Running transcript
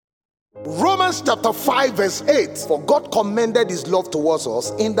Romans chapter 5 verse 8, for God commended his love towards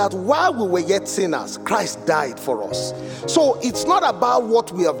us in that while we were yet sinners, Christ died for us. So it's not about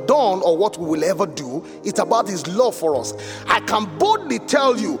what we have done or what we will ever do, it's about his love for us. I can boldly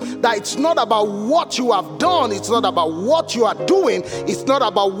tell you that it's not about what you have done, it's not about what you are doing, it's not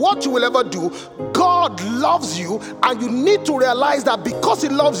about what you will ever do. God loves you, and you need to realize that because he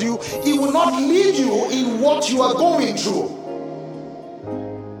loves you, he will not leave you in what you are going through.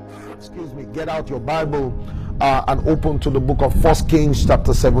 Excuse me, get out your Bible and open to the book of 1 Kings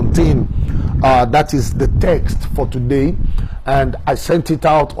chapter 17. That is the text for today, and I sent it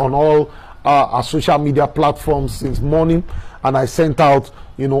out on all our social media platforms since morning, and I sent out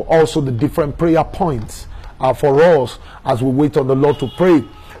also the different prayer points for us as we wait on the Lord to pray.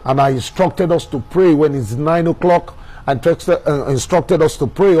 And I instructed us to pray when it's 9 o'clock, and instructed us to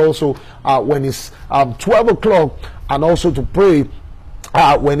pray also when it's 12 o'clock, and also to pray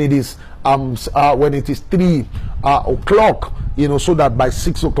when it is 3 o'clock, so that by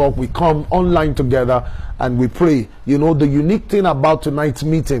 6 o'clock we come online together and we pray. The unique thing about tonight's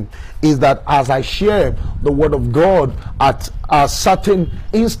meeting is that as I share the word of God at certain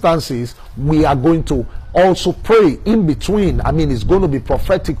instances, we are going to also pray in between. It's going to be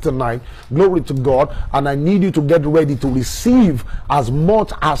prophetic tonight. Glory to God. And I need you to get ready to receive as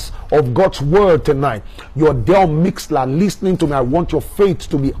much as of God's word tonight. You're there on Mixlr listening to me. I want your faith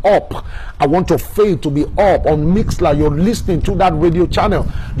to be up. I want your faith to be up on Mixlr. You're listening to that radio channel.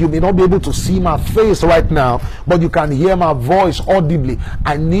 You may not be able to see my face right now, but you can hear my voice audibly.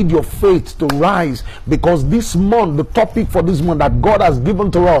 I need your faith to rise, because this month, the topic for this month that God has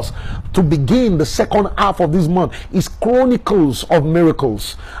given to us to begin the second half of this month is Chronicles of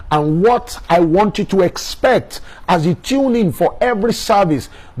Miracles. And what I want you to expect as you tune in for every service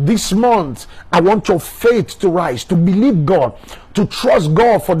this month, I want your faith to rise, to believe God, to trust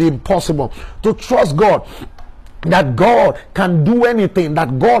God for the impossible, to trust God that God can do anything,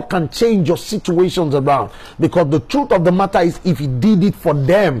 that God can change your situations around. Because the truth of the matter is, if he did it for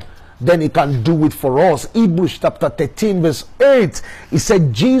them, then he can do it for us. Hebrews chapter 13 verse 8, he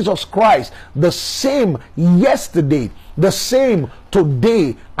said Jesus Christ, the same yesterday, the same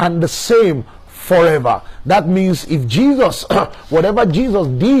today, and the same forever. That means if Jesus, whatever Jesus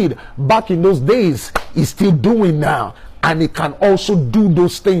did back in those days, he's still doing now. And he can also do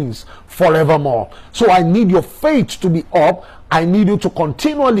those things forevermore. So I need your faith to be up. I need you to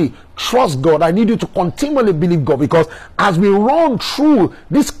continually trust God. I need you to continually believe God, because as we run through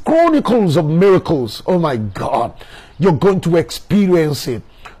these Chronicles of Miracles, oh my God, you're going to experience it.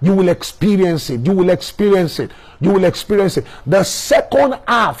 You will experience it. You will experience it. You will experience it. The second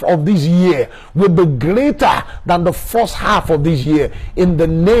half of this year will be greater than the first half of this year, in the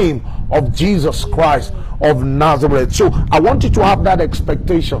name of Jesus Christ of Nazareth. So I want you to have that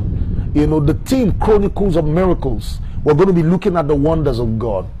expectation. The theme Chronicles of Miracles, we're going to be looking at the wonders of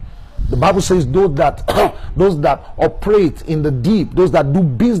God. The Bible says those that operate in the deep, those that do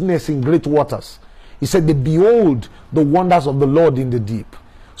business in great waters, he said they behold the wonders of the Lord in the deep.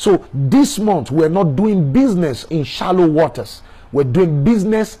 So this month we're not doing business in shallow waters. We're doing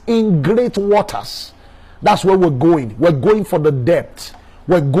business in great waters. That's where we're going. We're going for the depth.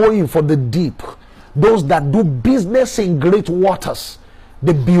 We're going for the deep. Those that do business in great waters,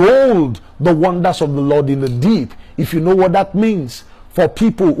 they behold the wonders of the Lord in the deep. If you know what that means, for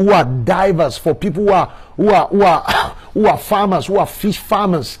people who are divers, for people who are farmers, who are fish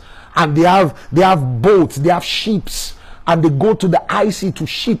farmers, and they have boats, they have ships, and they go to the high sea to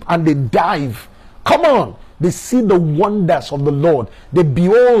ship and they dive. Come on. They see the wonders of the Lord. They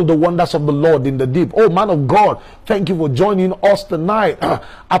behold the wonders of the Lord in the deep. Oh, man of God, thank you for joining us tonight.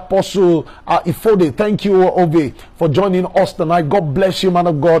 Apostle Ifode, thank you, Ove, for joining us tonight. God bless you, man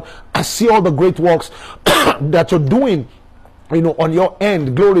of God. I see all the great works that you're doing, on your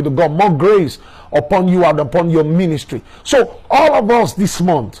end. Glory to God. More grace upon you and upon your ministry. So all of us this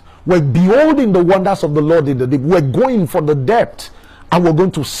month, we're beholding the wonders of the Lord in the deep. We're going for the depth, and we're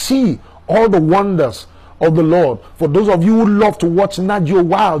going to see all the wonders of the Lord. For those of you who love to watch Nat Geo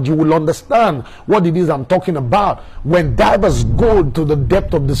Wild, you will understand what it is I'm talking about. When divers go to the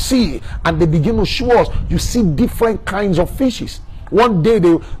depth of the sea and they begin to show us, you see different kinds of fishes. One day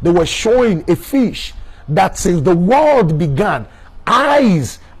they were showing a fish that since the world began,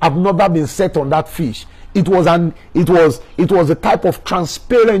 eyes have never been set on that fish. It was a type of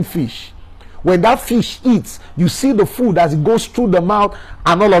transparent fish. When that fish eats, you see the food as it goes through the mouth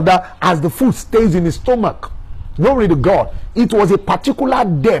and all of that, as the food stays in his stomach. Glory to God. It was a particular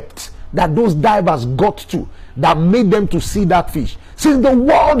depth that those divers got to that made them to see that fish. Since the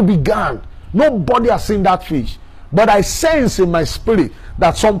world began, nobody has seen that fish. But I sense in my spirit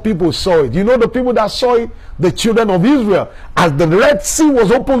that some people saw it. You know the people that saw it? The children of Israel. As the Red Sea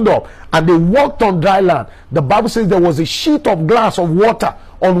was opened up and they walked on dry land, the Bible says there was a sheet of glass of water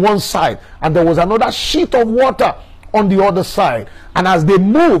on one side and there was another sheet of water on the other side. And as they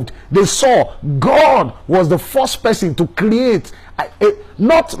moved, they saw God was the first person to create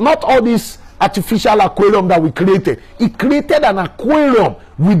not all this artificial aquarium that we created. He created an aquarium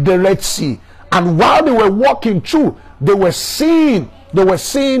with the Red Sea. And while they were walking through, they were seeing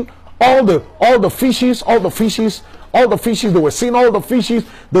all the fishes, they were seeing all the fishes,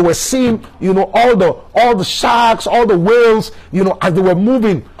 they were seeing, all the sharks, all the whales, as they were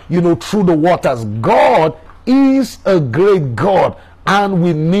moving, through the waters. God is a great God, and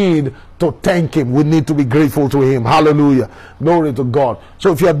we need to thank him. We need to be grateful to him. Hallelujah. Glory to God.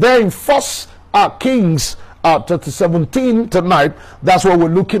 So if you're there in First Kings chapter 17 tonight, that's what we're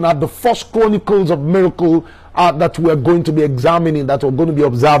looking at, the First Chronicles of miracle that we're going to be examining, that we're going to be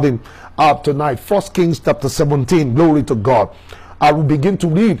observing tonight. First Kings chapter 17. Glory to God. I will begin to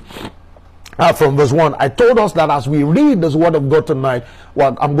read from verse 1. I told us that as we read this word of God tonight,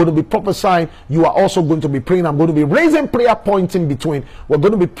 well, I'm going to be prophesying. You are also going to be praying. I'm going to be raising prayer points in between. We're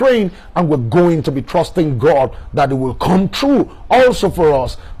going to be praying and we're going to be trusting God that it will come true also for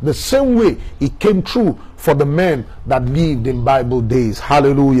us, the same way it came true for the men that lived in Bible days.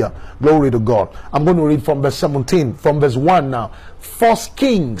 Hallelujah. Glory to God. I'm going to read from verse 17, from verse 1 now. First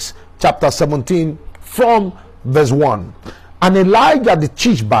Kings chapter 17 from verse 1. And Elijah the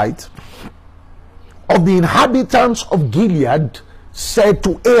Tishbite of the inhabitants of Gilead said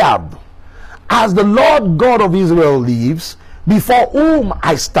to Ahab, as the Lord God of Israel lives, before whom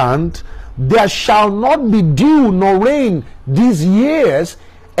I stand, there shall not be dew nor rain these years,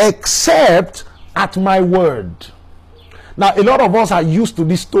 except at my word. Now, a lot of us are used to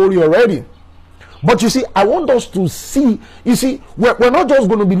this story already. But you see, I want us to see, we're not just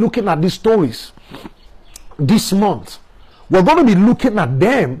going to be looking at these stories this month. We're going to be looking at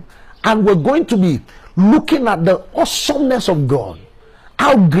them, and we're going to be looking at the awesomeness of God,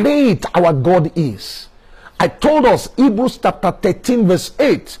 how great our God is. I told us, Hebrews chapter 13 verse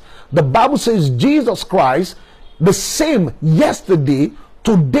 8, the Bible says Jesus Christ, the same yesterday,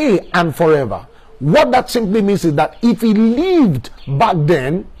 today, and forever. What that simply means is that if he lived back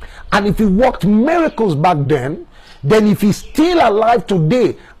then, and if he worked miracles back then if he's still alive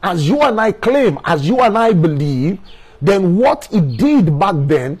today, as you and I claim, as you and I believe, then what he did back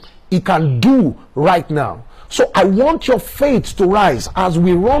then, he can do right now. So I want your faith to rise as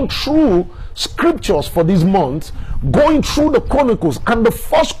we run through scriptures for this month, going through the Chronicles. And the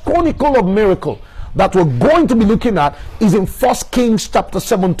first chronicle of miracle that we're going to be looking at is in First Kings chapter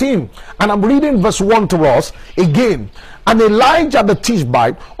 17. And I'm reading verse 1 to us again. And Elijah the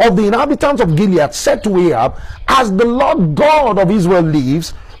Tishbite of the inhabitants of Gilead said to Ahab, as the Lord God of Israel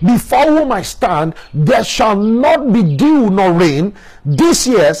lives, before whom I stand, there shall not be dew nor rain this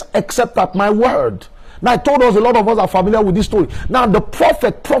year, except at my word. Now I told us, a lot of us are familiar with this story. Now the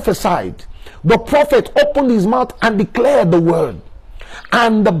prophet prophesied. The prophet opened his mouth and declared the word.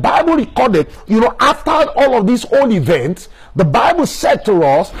 And the Bible recorded, after all of these old events, the Bible said to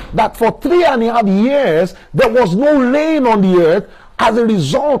us that for 3.5 years, there was no rain on the earth as a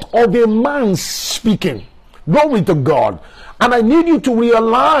result of a man speaking. Glory to God. And I need you to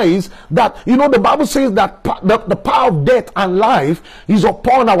realize that, the Bible says that the power of death and life is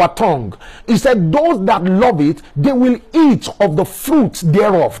upon our tongue. It said, those that love it, they will eat of the fruits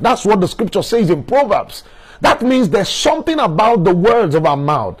thereof. That's what the scripture says in Proverbs. That means there's something about the words of our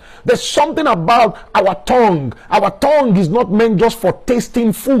mouth. There's something about our tongue. Our tongue is not meant just for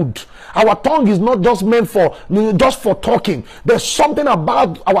tasting food. Our tongue is not just meant for talking. There's something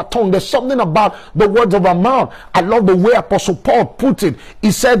about our tongue. There's something about the words of our mouth. I love the way Apostle Paul put it.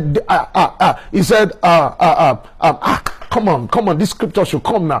 He said, come on, this scripture should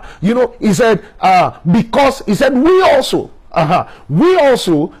come now. He said, because he said, we also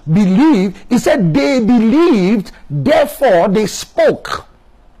believe. He said they believed, therefore they spoke.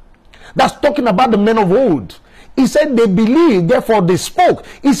 That's talking about the men of old. He said they believed, therefore they spoke.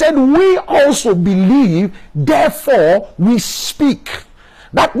 He said we also believe, therefore we speak.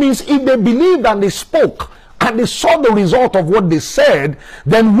 That means if they believed and they spoke and they saw the result of what they said,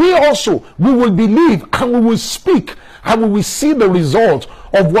 then we will believe and we will speak. and we will see the result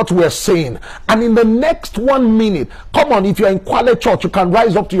of what we're saying. And in the next 1 minute, come on, if you're in Kwale Church, you can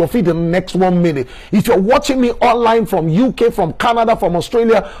rise up to your feet in the next 1 minute. If you're watching me online from UK, from Canada, from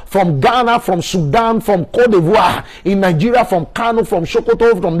Australia, from Ghana, from Sudan, from Cote d'Ivoire, in Nigeria, from Kano, from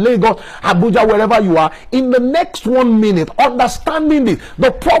Sokoto, from Lagos, Abuja, wherever you are, in the next 1 minute, understanding it,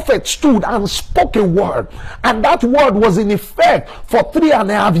 the prophet stood and spoke a word, and that word was in effect for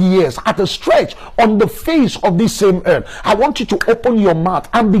 3.5 years at a stretch on the face of this same earth. I want you to open your mouth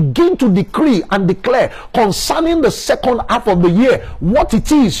and begin to decree and declare concerning the second half of the year what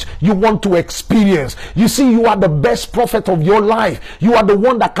it is you want to experience. You see, you are the best prophet of your life. You are the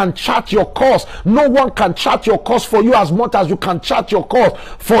one that can chart your course. No one can chart your course for you as much as you can chart your course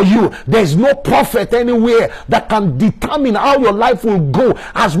for you. There is no prophet anywhere that can determine how your life will go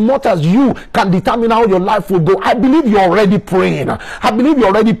as much as you can determine how your life will go. I believe you're already praying. I believe you're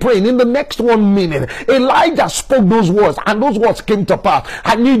already praying. In the next 1 minute, Elijah spoke those words, and those words came to pass.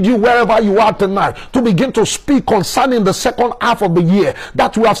 I need you, wherever you are tonight, to begin to speak concerning the second half of the year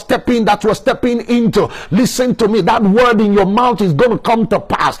that we are stepping into. Listen to me. That word in your mouth is going to come to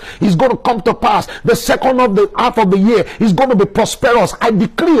pass. It's going to come to pass. The second half of the year is going to be prosperous. I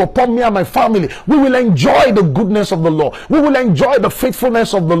decree upon me and my family, we will enjoy the goodness of the Lord. We will enjoy the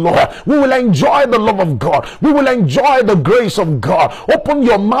faithfulness of the Lord. We will enjoy the love of God. We will enjoy the grace of God. Open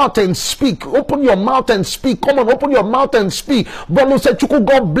your mouth and speak. Open your mouth and speak. Come on, open your mouth and speak. Brother said, Chuku,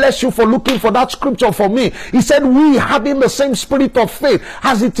 God bless you for looking for that scripture for me. He said, we having the same spirit of faith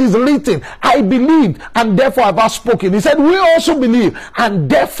as it is written, I believed and therefore I have spoken. He said, we also believe and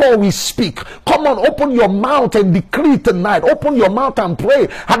therefore we speak. Come on, open your mouth and decree tonight. Open your mouth and pray.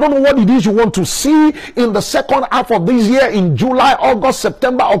 I don't know what it is you want to see in the second half of this year, in July, August,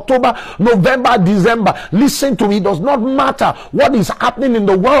 September, October, November, December. Listen to me. It does not matter what is happening in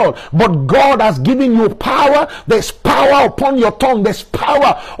the world, but God has given you power. There's power upon your tongue. There's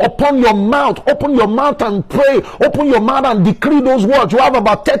power upon your mouth. Open your mouth and pray. Open your mouth and decree those words. You have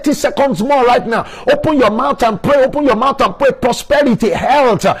about 30 seconds more right now. Open your mouth and pray. Open your mouth and pray. Prosperity,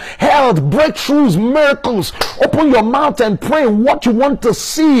 health, breakthroughs, miracles. Open your mouth and pray what you want to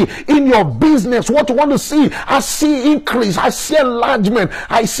see in your business, what you want to see. I see increase. I see enlargement.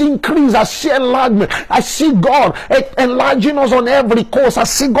 I see increase. I see enlargement. I see God enlarging us on every course. I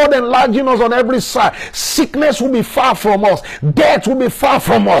see God enlarging us on every side. Sickness will be far from us. Death will be far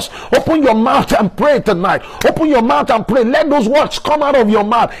from us. Open your mouth and pray tonight. Open your mouth and pray. Let those words come out of your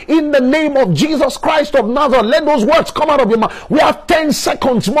mouth. In the name of Jesus Christ of Nazareth, let those words come out of your mouth. We have 10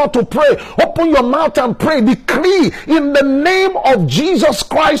 seconds more to pray. Open your mouth and pray. Decree in the name of Jesus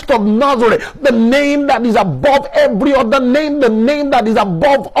Christ of Nazareth, the name that is above every other name, the name that is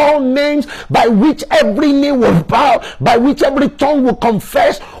above all names, by which every knee will bow, by which every tongue will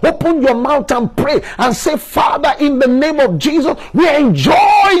confess. Open your mouth and pray and say, Father, in the name of Jesus, we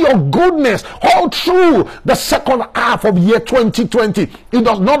enjoy your goodness all through the second half of year 2020. It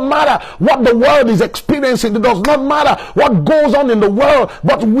does not matter what the world is experiencing. It does not matter what goes on in the world,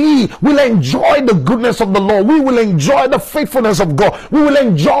 but we will enjoy the goodness of the Lord. We will enjoy the faithfulness of God. We will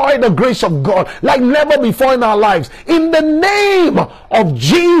enjoy the grace of God like never before in our lives. In the name of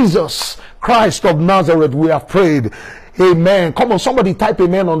Jesus Christ of Nazareth, we have prayed. Amen. Come on, somebody type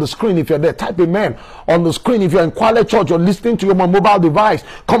amen on the screen if you're there. Type amen on the screen. If you're in Kwale Church, you're listening to your mobile device.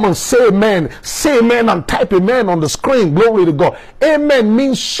 Come on, say amen. Say amen and type amen on the screen. Glory to God. Amen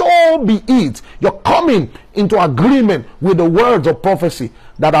means so be it. You're coming into agreement with the words of prophecy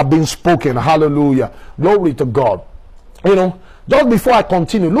that have been spoken. Hallelujah. Glory to God. You know, just before I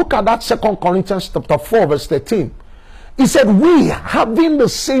continue, look at that 2 Corinthians chapter 4 verse 13. He said, we having the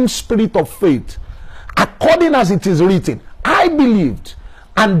same spirit of faith, according as it is written, I believed,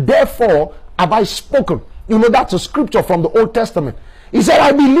 and therefore have I spoken. You know, that's a scripture from the Old Testament. He said,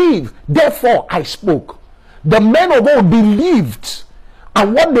 I believe, therefore I spoke. The men of old believed,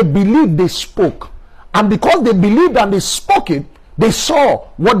 and what they believed, they spoke. And because they believed and they spoke it, they saw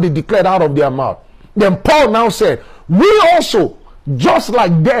what they declared out of their mouth. Then Paul now said, we also, just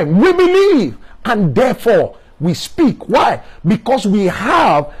like them, we believe, and therefore we speak. Why? Because we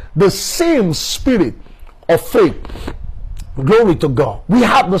have the same spirit of faith. Glory to God. We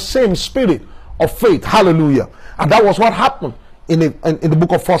have the same spirit of faith. Hallelujah. And that was what happened in the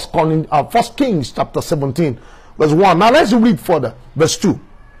book of 1 Kings chapter 17 verse 1. Now let's read further. Verse 2.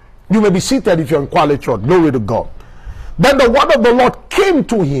 You may be seated if you're in Kwale Church. Glory to God. Then the word of the Lord came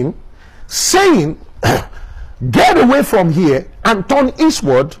to him, saying, get away from here and turn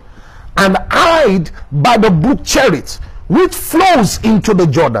eastward and hide by the brook Cherith, which flows into the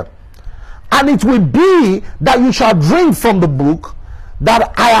Jordan. And it will be that you shall drink from the brook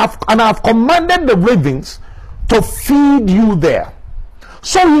that I have commanded the ravens to feed you there.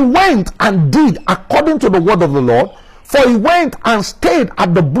 So he went and did according to the word of the Lord, for he went and stayed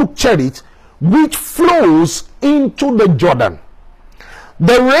at the brook Cherith, which flows into the Jordan.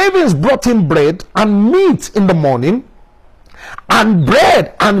 The ravens brought him bread and meat in the morning, and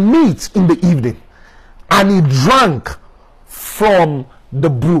bread and meat in the evening, and he drank from the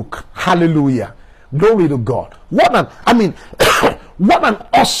brook. Hallelujah. Glory to God. What an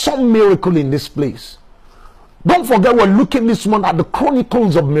awesome miracle in this place. Don't forget, we're looking this month at the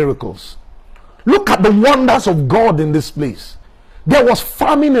Chronicles of Miracles. Look at the wonders of God in this place. There was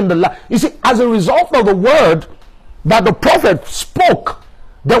famine in the land. You see, as a result of the word that the prophet spoke,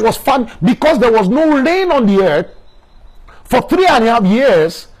 there was famine because there was no rain on the earth. For 3.5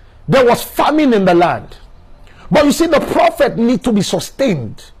 years, there was famine in the land. But you see, the prophet needs to be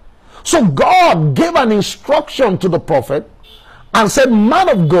sustained. So God gave an instruction to the prophet and said, man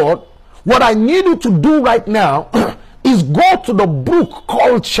of God, what I need you to do right now is go to the brook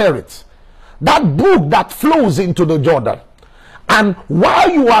called Cherith, that brook that flows into the Jordan. And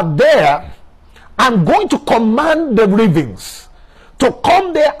while you are there, I'm going to command the ravens to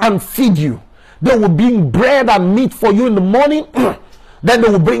come there and feed you. They will bring bread and meat for you in the morning. Then they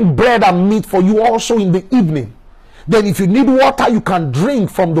will bring bread and meat for you also in the evening. Then if you need water, you can drink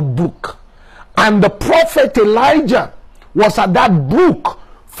from the brook. And the prophet Elijah was at that brook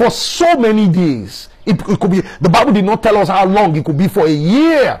for so many days. It could be, the Bible did not tell us how long. It could be for a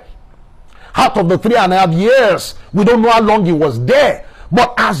year. Out of the 3.5 years, we don't know how long he was there.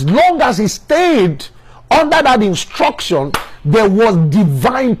 But as long as he stayed under that instruction, there was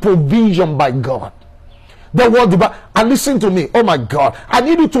divine provision by God. There was divine. And listen to me, oh my God, I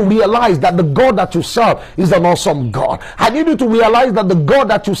need you to realize that the God that you serve is an awesome God. I need you to realize that the God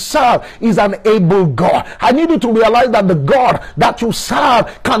that you serve is an able God. I need you to realize that the God that you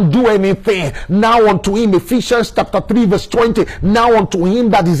serve can do anything. Now unto him, Ephesians chapter 3 verse 20, now unto him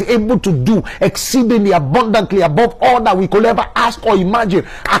that is able to do exceedingly abundantly above all that we could ever ask or imagine,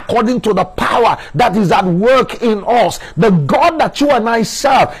 according to the power that is at work in us. The God that you and I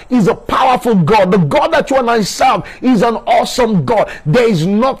serve is a powerful God. The God that you and I serve is an awesome God. There is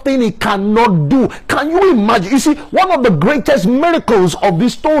nothing he cannot do. Can you imagine? You see, one of the greatest miracles of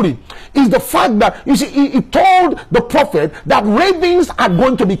this story is the fact that, you see, he told the prophet that ravens are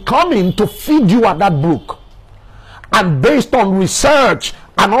going to be coming to feed you at that brook. And based on research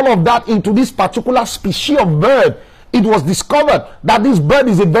and all of that into this particular species of bird, it was discovered that this bird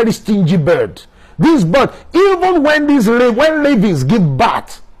is a very stingy bird. This bird, even when ravens give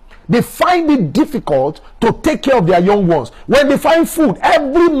birth, they find it difficult to take care of their young ones. When they find food,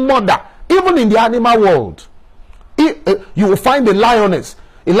 every mother, even in the animal world, you will find a lioness.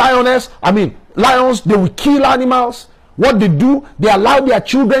 Lions, they will kill animals. What they do, they allow their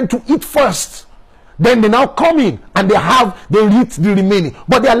children to eat first. Then they now come in and they eat the remaining.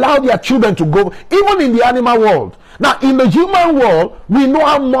 But they allow their children to go, even in the animal world. Now, in the human world, we know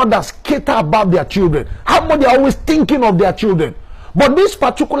how mothers cater about their children. How much they're always thinking of their children. But this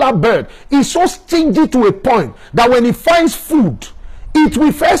particular bird is so stingy to a point that when it finds food, it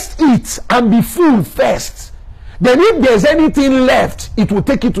will first eat and be full first. Then if there's anything left, it will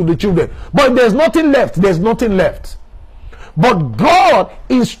take it to the children. But if there's nothing left, there's nothing left. But God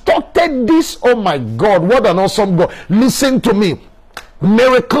instructed this. Oh my God, what an awesome God. Listen to me.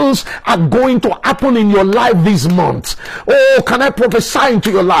 Miracles are going to happen in your life this month. Oh, can I prophesy into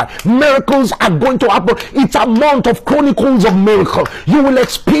your life? Miracles are going to happen. It's a month of Chronicles of Miracles. You will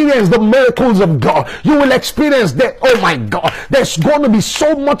experience the miracles of God. You will experience that. Oh my God, there's going to be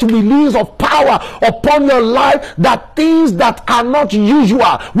so much release of power upon your life that things that are not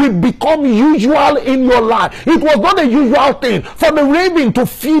usual will become usual in your life. It was not a usual thing for the raven to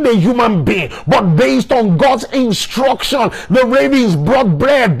feed a human being, but based on God's instruction, the ravens brought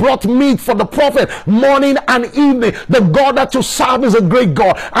bread, brought meat for the prophet morning and evening. The God that you serve is a great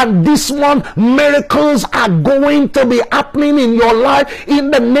God. And this month, miracles are going to be happening in your life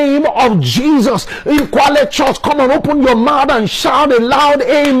in the name of Jesus. In Quality Church, come on, open your mouth and shout a loud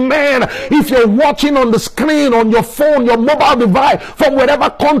amen. If you're watching on the screen, on your phone, your mobile device, from whatever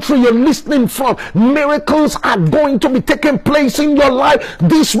country you're listening from, miracles are going to be taking place in your life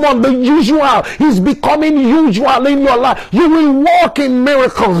this month. The usual is becoming usual in your life. You will walk in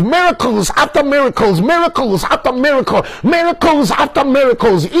miracles, miracles after miracles, miracles after miracles, miracles after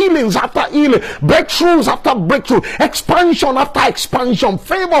miracles, healings after healing, breakthroughs after breakthrough, expansion after expansion,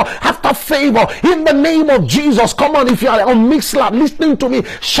 favor after favor, in the name of Jesus. Come on, if you are on Mixlr listening to me,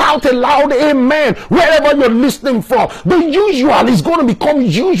 shout a loud amen. Wherever wherever you're listening from, the usual is going to become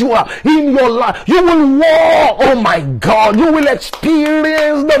usual in your life. You will walk, oh my God, you will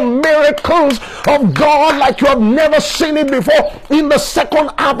experience the miracles of God like you have never seen it before in the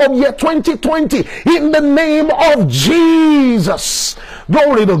second half of year 2020, in the name of Jesus.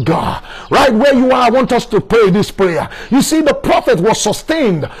 Glory to God. Right where you are, I want us to pray this prayer. You see, the prophet was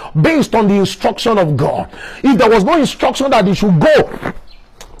sustained based on the instruction of God. If there was no instruction that he should go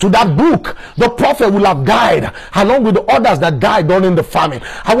to that brook, the prophet will have died along with the others that died during the famine.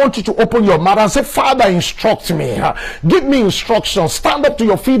 I want you to open your mouth and say, Father, instruct me. Give me instructions. Stand up to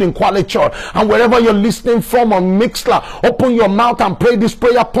your feet in Quality Church, and wherever you're listening from on Mixler, open your mouth and pray this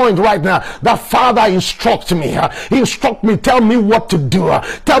prayer point right now. That Father, instruct me. Instruct me. Tell me what to do.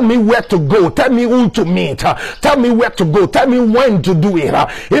 Tell me where to go. Tell me who to meet. Tell me where to go. Tell me when to do it.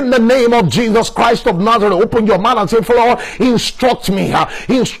 In the name of Jesus Christ of Nazareth, open your mouth and say, Lord, instruct me.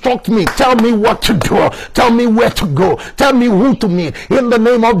 Instruct me. Tell me what to do. Tell me where to go. Tell me who to meet. In the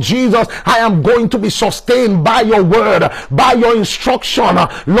name of Jesus, I am going to be sustained by your word, by your instruction.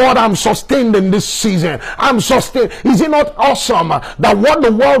 Lord, I'm sustained in this season. I'm sustained. Is it not awesome that what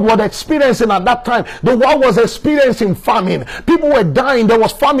the world was experiencing at that time, the world was experiencing famine. People were dying. There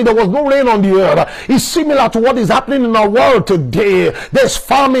was famine. There was no rain on the earth. It's similar to what is happening in our world today. There's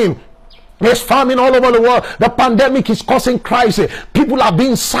famine. There's famine all over the world. The pandemic is causing crisis. People are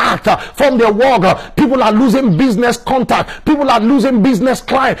being sacked from their work. People are losing business contact. People are losing business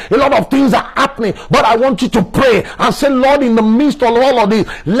clients. A lot of things are happening. But I want you to pray and say, Lord, in the midst of all of this,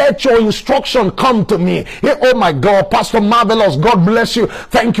 let your instruction come to me. Oh my God, Pastor Marvelous, God bless you.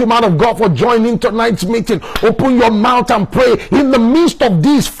 Thank you, man of God, for joining tonight's meeting. Open your mouth and pray. In the midst of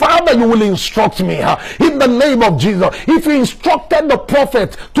this, Father, you will instruct me. In the name of Jesus. If you instructed the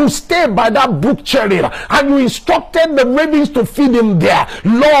prophet to stay by that brook chariot and you instructed the ravens to feed him there,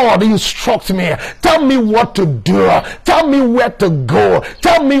 Lord, instruct me. Tell me what to do. Tell me where to go.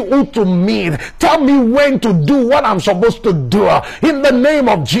 Tell me who to meet. Tell me when to do what I'm supposed to do. In the name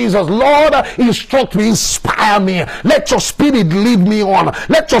of Jesus, Lord, instruct me, inspire me. Let your spirit lead me on.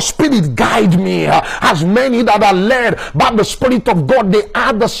 Let your spirit guide me. As many that are led by the Spirit of God, they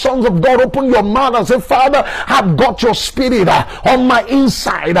are the sons of God. Open your mouth and say, Father, I've got your spirit on my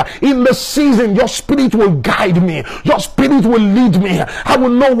inside. In the season, your spirit will guide me. Your spirit will lead me. I will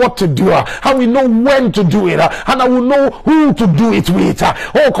know what to do. I will know when to do it. And I will know who to do it with.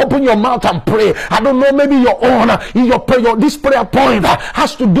 Oh, open your mouth and pray. I don't know, maybe your own, in your prayer, this prayer point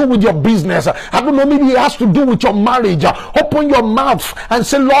has to do with your business. I don't know, maybe it has to do with your marriage. Open your mouth and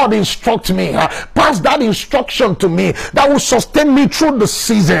say, Lord, instruct me. Pass that instruction to me that will sustain me through the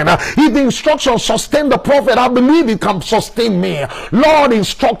season. If the instruction sustain the prophet, I believe it can sustain me. Lord,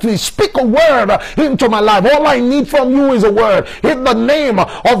 instruct me. Speak a word into my life. All I need from you is a word in the name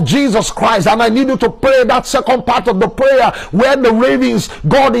of Jesus Christ. And I need you to pray that second part of the prayer where the ravens,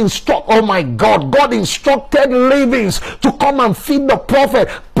 God instructed ravens to come and feed the prophet.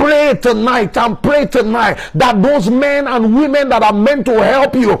 Pray tonight and pray tonight that those men and women that are meant to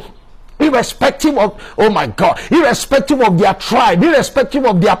help you, irrespective of, oh my God, irrespective of their tribe, irrespective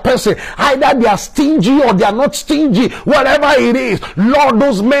of their person, either they are stingy or they are not stingy, whatever it is, Lord,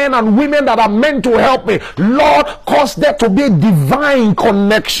 those men and women that are meant to help me, Lord, cause there to be a divine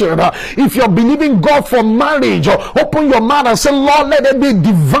connection. If you're believing God for marriage, open your mouth and say, Lord, let there be a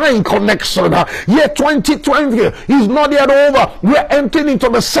divine connection. Year 2020 is not yet over. We're entering into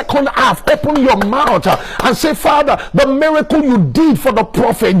the second half. Open your mouth and say, Father, the miracle you did for the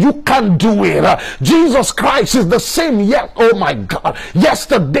prophet, you can do it. Jesus Christ is the same yet, oh my God,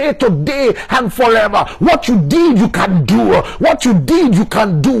 yesterday, today, and forever. What you did, you can do. What you did, you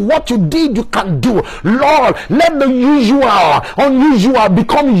can do. What you did, you can do. Lord, let the usual, unusual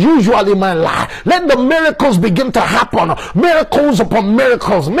become usual in my life. Let the miracles begin to happen. Miracles upon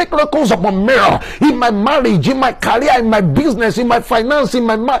miracles. Miracles upon miracles. In my marriage, in my career, in my business, in my finance, in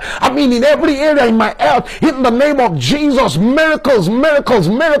in every area, in my health. In the name of Jesus, miracles, miracles,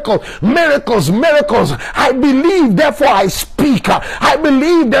 miracles. Miracles, miracles. I believe, therefore I speak. I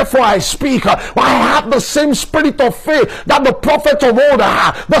believe, therefore I speak. I have the same spirit of faith that the prophets of old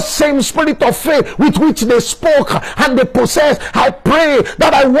had. The same spirit of faith with which they spoke and they possessed. I pray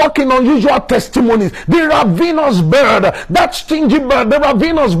that I walk in unusual testimonies. The ravenous bird, that stingy bird, the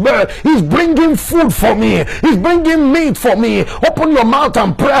ravenous bird is bringing food for me. Is bringing meat for me. Open your mouth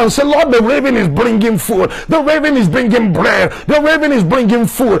and pray and say, Lord, the raven is bringing food. The raven is bringing bread. The raven is bringing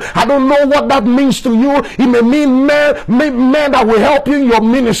food. I don't know what that means to you. It may mean men that will help you in your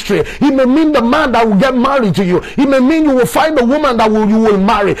ministry. It may mean the man that will get married to you. It may mean you will find the woman that you will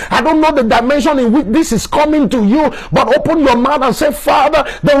marry. I don't know the dimension in which this is coming to you, but open your mouth and say, Father,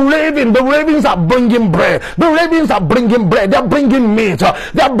 the ravens are bringing bread. The ravens are bringing bread. They're bringing meat.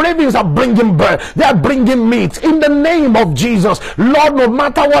 The ravens are bringing bread. They're bringing meat. In the name of Jesus, Lord, no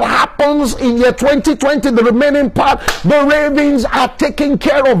matter what happens in year 2020, the remaining part, the ravens are taking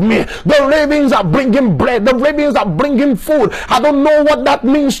care of me. The ravens are bringing bread. The ravens are bringing food. I don't know what that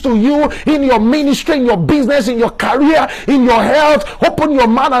means to you in your ministry, in your business, in your career, in your health. Open your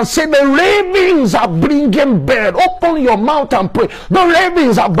mouth and say, the ravens are bringing bread. Open your mouth and pray. The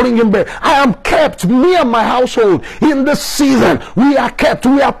ravens are bringing bread. I am kept, me and my household, in this season. We are kept.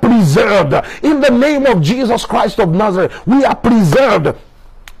 We are preserved. In the name of Jesus Christ of Nazareth, we are preserved.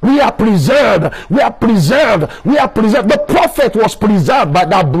 We are preserved. We are preserved. We are preserved. The prophet was preserved by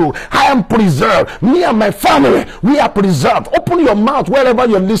that brook. I am preserved. Me and my family, we are preserved. Open your mouth wherever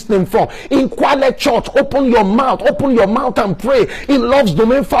you're listening from. In Kwale Church, open your mouth. Open your mouth and pray. In Love's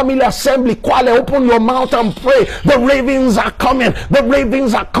Domain Family Assembly, Kwale, open your mouth and pray. The ravens are coming. The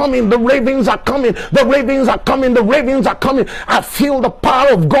ravens are coming. The ravens are coming. The ravens are coming. The ravens are coming. I feel the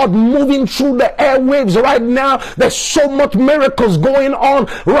power of God moving through the airwaves right now. There's so much miracles going on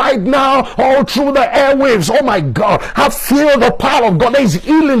right now, all through the airwaves. Oh my God, I feel the power of God. There is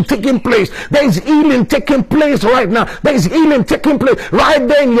healing taking place. There is healing taking place right now. There is healing taking place right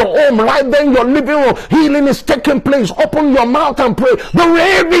there in your home, right there in your living room. Healing is taking place. Open your mouth and pray. The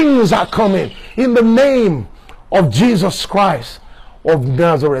ravens are coming in the name of Jesus Christ of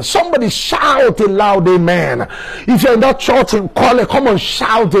Nazareth. Somebody shout a loud amen. If you're in that church in Kwale, come on,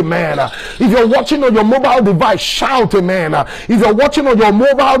 shout amen. If you're watching on your mobile device, shout amen. If you're watching on your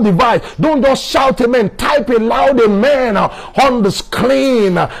mobile device, don't just shout amen. Type a loud amen on the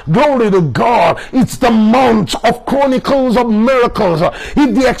screen. Glory to God. It's the month of Chronicles of Miracles.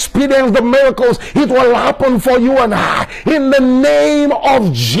 If you experience the miracles, it will happen for you and I. In the name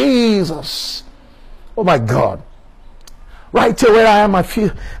of Jesus. Oh my God. Right here where I am, I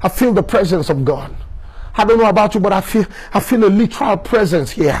feel the presence of God. I don't know about you, but I feel a literal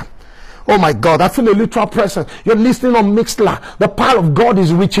presence here. Oh my God, I feel a literal presence. You're listening on Mixlr. The power of God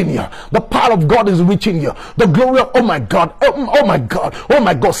is reaching you. The power of God is reaching you. The glory of, oh my God, oh my God, oh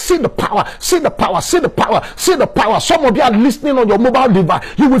my God. See the power, see the power, see the power, see the power. Some of you are listening on your mobile device.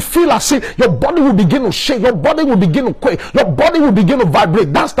 You will feel as if your body will begin to shake. Your body will begin to quake. Your body will begin to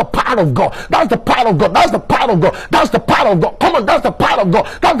vibrate. That's the power of God. That's the power of God. That's the power of God. That's the power of God. Come on, that's the power of God.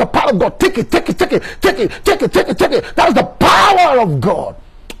 That's the power of God. Take it, take it, take it, take it, take it, take it, take it. That's the power of God.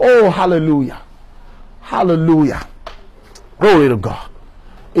 Oh, hallelujah. Hallelujah. Glory to God.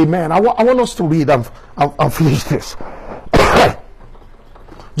 Amen. I want us to read and finish this.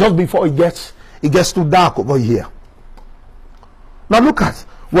 Just before it gets too dark over here. Now look at,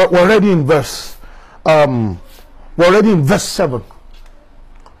 we're already in verse 7.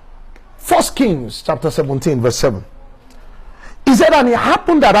 1 Kings chapter 17 verse 7. He said, and it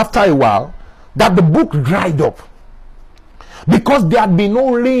happened that after a while, that the brook dried up, because there had been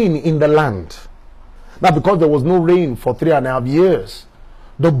no rain in the land. Now, because there was no rain for 3.5 years,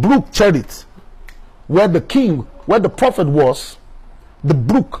 the brook Cherith, where the prophet was, the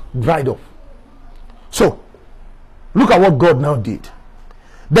brook dried up. So, look at what God now did.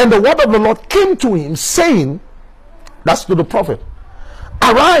 Then the word of the Lord came to him, saying, that's to the prophet,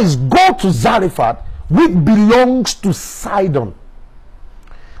 arise, go to Zarephath, which belongs to Sidon,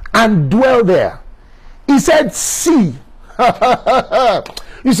 and dwell there. He said, see.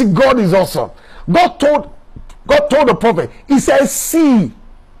 You see, God is awesome. God told the prophet, he says, see.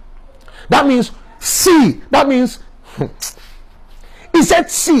 That means, see. That means, he said,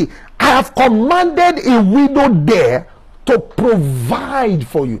 see, I have commanded a widow there to provide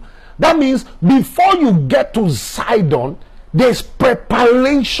for you. That means, before you get to Sidon, there's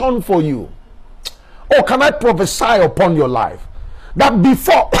preparation for you. Oh, can I prophesy upon your life that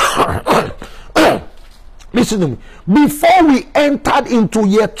before listen to me, before we entered into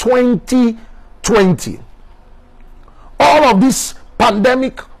year 2020, all of this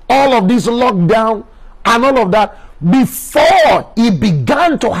pandemic, all of this lockdown and all of that, before it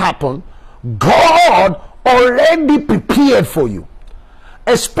began to happen, God already prepared for you.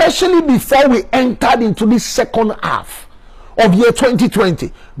 Especially before we entered into this second half of year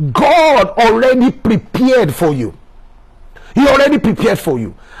 2020, God already prepared for you. He already prepared for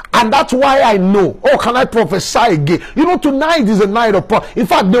you. And that's why I know. Oh, can I prophesy again? You know, tonight is a night of prophecy. In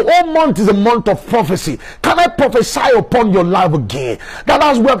fact, the whole month is a month of prophecy. Can I prophesy upon your life again? That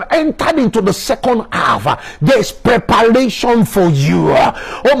as we have entered into the second half, there is preparation for you.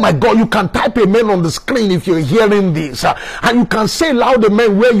 Oh my God, you can type amen on the screen if you're hearing this. And you can say loud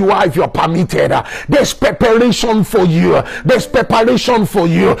amen where you are if you're permitted. There's preparation for you. There's preparation for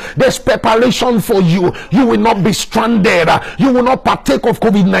you. There's preparation for you. You will not be stranded. You will not partake of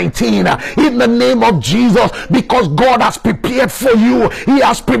COVID-19 in the name of Jesus, because God has prepared for you. He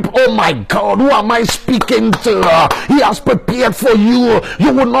has prepared. Oh my God, who am I speaking to? He has prepared for you.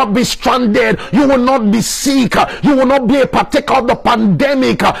 You will not be stranded. You will not be sick. You will not be a partaker of the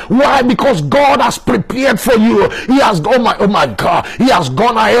pandemic. Why? Because God has prepared for you. He has, oh my God, He has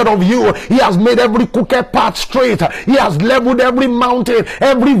gone ahead of you. He has made every crooked path straight. He has leveled every mountain.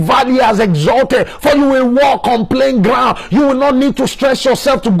 Every valley has exalted. For you will walk on plain ground. You will not need to stress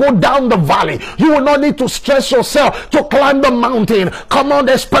yourself to go down the valley. You will not need to stress yourself to climb the mountain. Come on,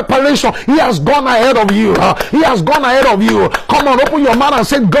 there's preparation. He has gone ahead of you. He has gone ahead of you. Come on, open your mouth and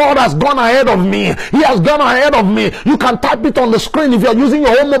say, God has gone ahead of me. He has gone ahead of me. You can type it on the screen if you're using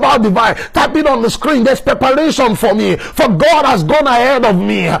your own mobile device. Type it on the screen. There's preparation for me. For God has gone ahead of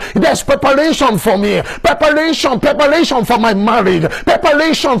me. There's preparation for me. Preparation for my marriage.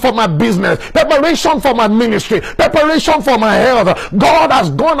 Preparation for my business. Preparation for my ministry. Preparation for my health. God has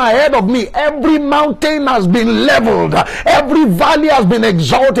gone ahead of me. Every mountain has been leveled. Every valley has been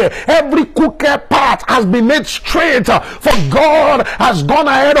exalted. Every crooked path has been made straight. For God has gone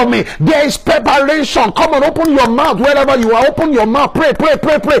ahead of me. There is preparation. Come on, open your mouth wherever you are. Open your mouth. Pray.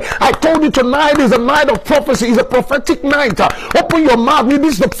 I told you tonight is a night of prophecy. It's a prophetic night. Open your mouth. Maybe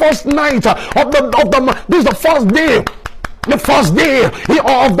this is the first night of the this is the first day. The first day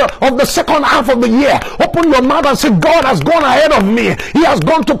of the second half of the year. Open your mouth and say, God has gone ahead of me. He has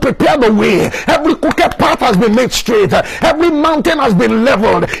gone to prepare the way. Every crooked path has been made straight. Every mountain has been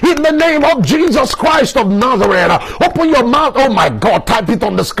leveled. In the name of Jesus Christ of Nazareth. Open your mouth. Oh my God, type it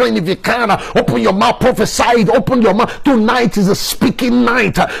on the screen if you can. Open your mouth, prophesy it. Open your mouth. Tonight is a speaking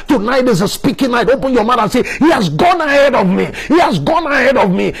night. Tonight is a speaking night. Open your mouth and say, He has gone ahead of me. He has gone ahead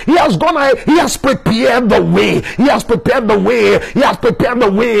of me. He has gone ahead. He has prepared the way. He has prepared the way. He has prepared the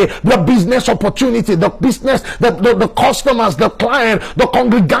way. The business opportunity, the business, the customers, the client, the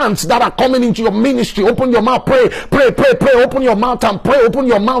congregants that are coming into your ministry. Open your mouth, pray. Open your mouth and pray. Open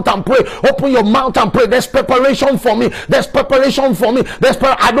your mouth and pray. Open your mouth and pray. There's preparation for me. There's preparation for me.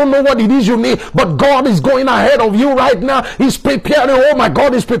 I don't know what it is you need, but God is going ahead of you right now. He's preparing. Oh my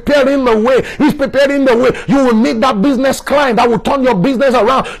God, He's preparing the way. He's preparing the way. You will meet that business client that will turn your business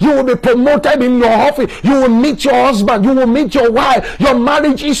around. You will be promoted in your office. You will meet your husband. You will meet your wife. Your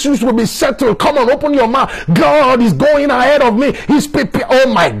marriage issues will be settled. Come on, open your mouth. God is going ahead of me. He's prepared.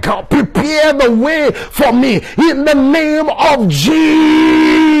 Oh my God, prepare the way for me in the name of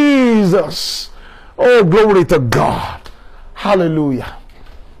Jesus. Oh, glory to God. Hallelujah.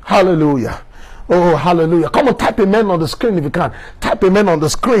 Hallelujah. Oh, hallelujah. Come on, type amen on the screen if you can. Type amen on the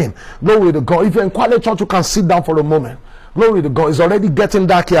screen. Glory to God. If you're in Kwale Church, you can sit down for a moment. Glory to God. It's already getting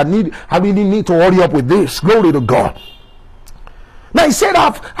dark here. I really need to hurry up with this. Glory to God. Now He said,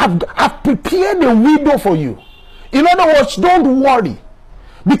 I've prepared a window for you. In other words, don't worry,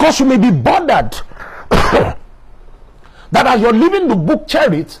 because you may be bothered that as you're leaving the book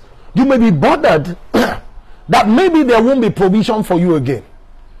Chariots, you may be bothered that maybe there won't be provision for you again.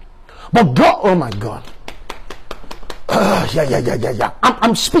 But God, oh my God.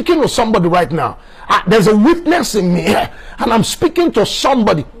 I'm speaking to somebody right now. There's a witness in me, and I'm speaking to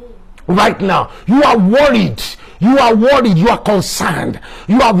somebody right now. You are worried. You are worried, you are concerned.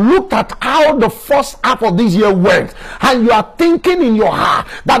 You have looked at how the first half of this year went, and you are thinking in your heart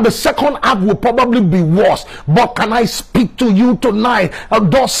that the second half will probably be worse. But can I speak to you tonight?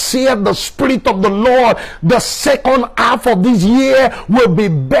 Thus saith the Spirit of the Lord, the second half of this year will be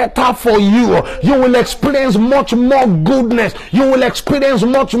better for you. You will experience much more goodness. You will experience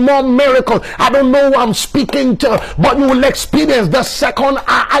much more miracles. I don't know who I'm speaking to, but you will experience the second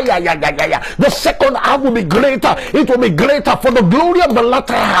half. The second half will be greater. It will be greater for the glory of the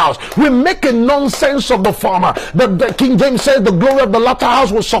latter house. We make a nonsense of the former. The King James says the glory of the latter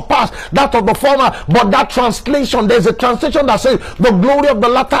house will surpass that of the former. But that translation, there's a translation that says the glory of the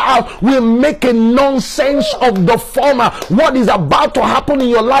latter house will make a nonsense of the former. What is about to happen in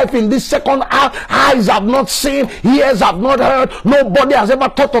your life in this second half, eyes have not seen, ears have not heard, nobody has ever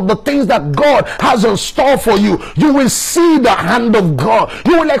thought of the things that God has in store for you. You will see the hand of God.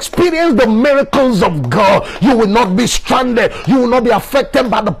 You will experience the miracles of God. You will not be stranded. You will not be affected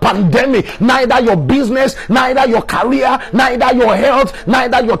by the pandemic. Neither your business, neither your career, neither your health,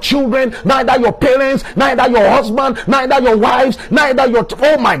 neither your children, neither your parents, neither your husband, neither your wives, neither your,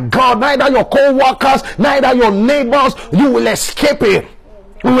 oh my God, neither your co-workers, neither your neighbors. You will escape it.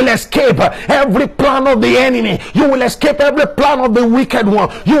 You will escape every plan of the enemy. You will escape every plan of the wicked one.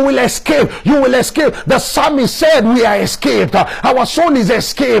 You will escape. You will escape. The psalmist said we are escaped. Our soul is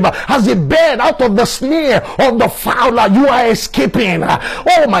escaped. As a bird out of the snare of the fowler, you are escaping.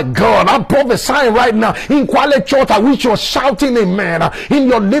 Oh my God, I'm prophesying right now. In Quality Church, I wish you're shouting amen. In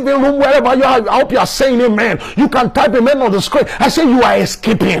your living room, wherever you are, I hope you are saying amen. You can type amen on the screen. I say you are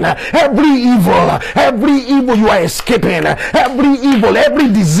escaping. Every evil you are escaping. Every evil,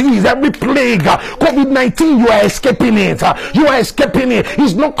 every disease, every plague, COVID-19, you are escaping it. You are escaping it.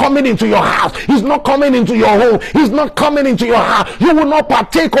 It's not coming into your house. It's not coming into your home. It's not coming into your house. You will not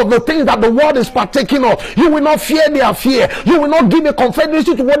partake of the things that the world is partaking of. You will not fear their fear. You will not give a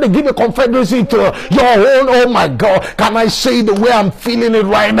confederacy to what they give a confederacy to. Your own, oh my God, can I say the way I'm feeling it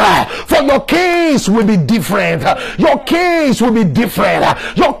right now? For your case will be different. Your case will be different.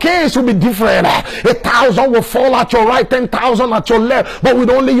 Your case will be different. 1,000 will fall at your right, 10,000 at your left, but with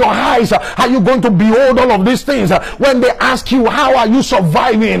only your eyes are you going to behold all of these things. When they ask you how are you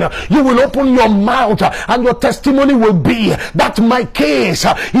surviving, you will open your mouth and your testimony will be that my case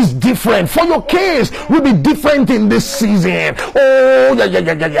is different. For your case will be different in this season. Oh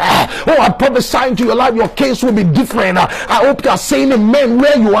yeah. Oh, I prophesy to your life, your case will be different. I hope you are saying amen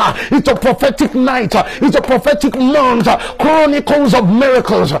where you are. It's a prophetic night. It's a prophetic month. Chronicles of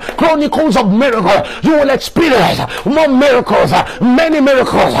miracles. Chronicles of miracles. You will experience more miracles, many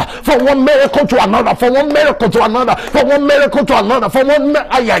miracles, from one miracle to another, from one miracle to another, from one miracle to another, from one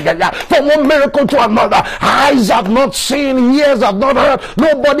miracle to another. Eyes have not seen, ears have not heard,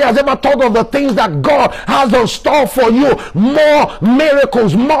 nobody has ever thought of the things that God has in store for you. More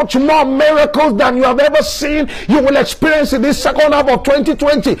miracles, much more miracles than you have ever seen, you will experience in this second half of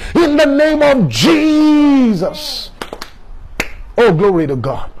 2020 in the name of Jesus. Oh, glory to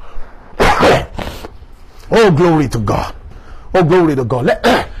God. Oh, glory to God. Oh, glory to God.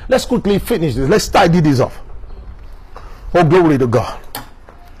 Let's quickly finish this. Let's tidy this off. Oh, glory to God.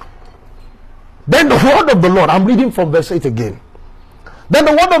 Then the word of the Lord, I'm reading from verse 8 again. Then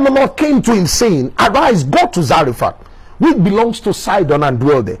the word of the Lord came to him, saying, Arise, go to Zarephath, which belongs to Sidon, and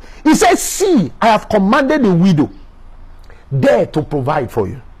dwell there. He said, See, I have commanded a widow there to provide for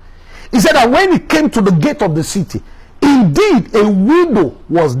you. He said that when he came to the gate of the city, indeed a widow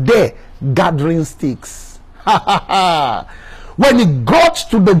was there gathering sticks. When he got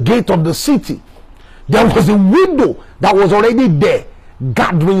to the gate of the city, there was a widow that was already there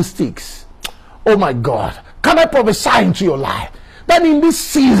gathering sticks. Oh my God, can I prophesy into your life that in this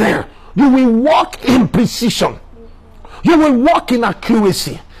season you will walk in precision, you will walk in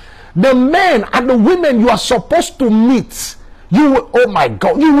accuracy. The men and the women you are supposed to meet, you will, oh my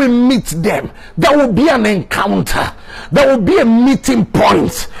God, you will meet them. There will be an encounter. There will be a meeting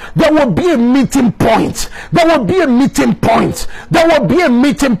point. There will be a meeting point. There will be a meeting point. There will be a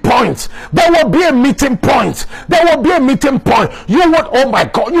meeting point. There will be a meeting point. There will be a meeting point. You will, oh my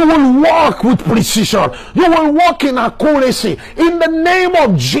God, you will walk with precision. You will walk in accuracy. In the name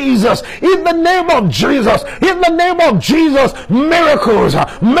of Jesus. In the name of Jesus. In the name of Jesus. Miracles.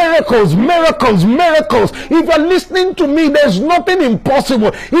 Miracles. Miracles. Miracles. If you're listening to me, there's nothing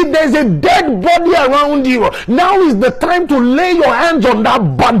impossible. If there's a dead body around you, now is the time to lay your hands on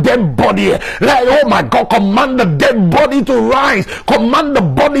that dead body. Like, oh my God, command the dead body to rise. Command the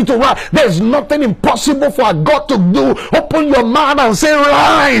body to rise. There's nothing impossible for God to do. Open your mouth and say,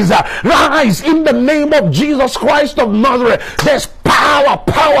 Rise. Rise in the name of Jesus Christ of Nazareth. There's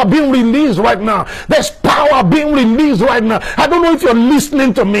power being released right now. There's power being released right now. I don't know if you're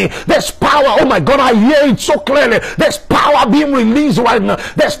listening to me. There's power. Oh my God, I hear it so clearly. There's power being released right now.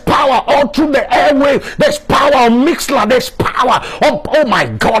 There's power all through the airwave. There's power on Mixler. There's power on, oh my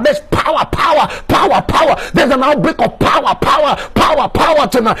God, there's power. There's an outbreak of power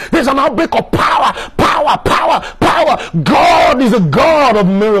tonight. There's an outbreak of power. God is a God of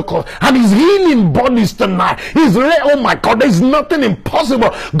miracles, and He's healing bodies tonight. Oh my God, there's nothing impossible.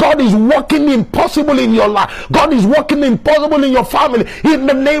 God is working impossible in your life. God is working impossible in your family. In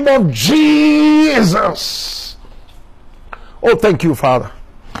the name of Jesus. Oh, thank you, Father.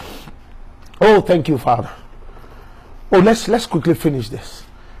 Oh, thank you, Father. Oh, let's quickly finish this.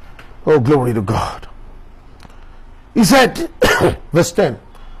 Oh, glory to God. He said, verse 10.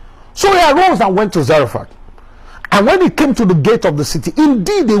 So he arose and went to Zarephath. And when he came to the gate of the city,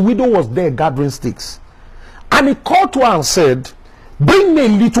 indeed a widow was there gathering sticks. And he called to her and said, Bring me a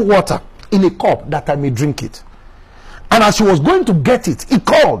little water in a cup that I may drink it. And as she was going to get it, he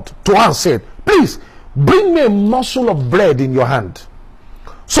called to her and said, please, bring me a morsel of bread in your hand.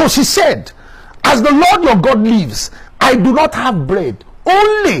 So she said, as the Lord your God lives, I do not have bread,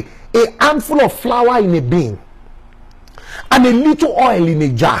 only a handful of flour in a bin, and a little oil in a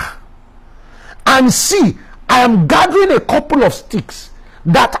jar. And see, I am gathering a couple of sticks,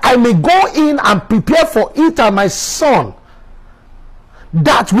 that I may go in and prepare for it and my son,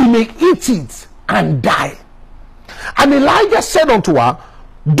 that we may eat it and die. And Elijah said unto her,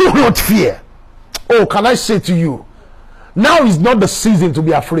 do not fear. Oh, can I say to you, now is not the season to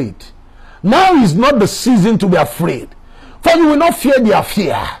be afraid. Now is not the season to be afraid, for you will not fear their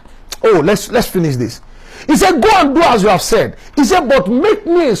fear. Oh, let's finish this. He said, go and do as you have said. He said, but make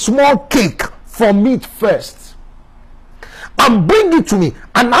me a small cake for meat first, and bring it to me,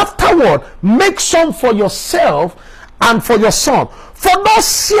 and afterward make some for yourself and for your son. For thus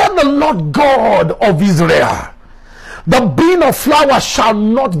saith the Lord God of Israel, the bin of flour shall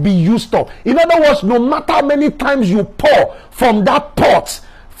not be used up. In other words, no matter how many times you pour from that pot,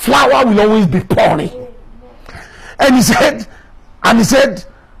 flour will always be pouring. And he said,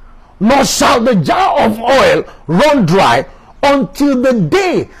 nor shall the jar of oil run dry until the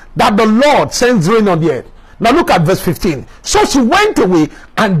day that the Lord sends rain on the earth. Now look at verse 15. So she went away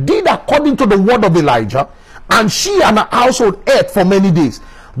and did according to the word of Elijah, and she and her household ate for many days.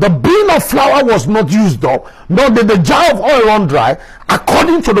 The bin of flour was not used up, nor did the jar of oil run dry,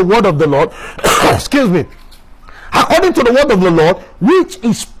 according to the word of the Lord. Excuse me. According to the word of the Lord, which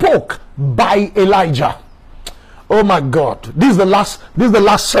he spoke by Elijah. Oh my God. This is the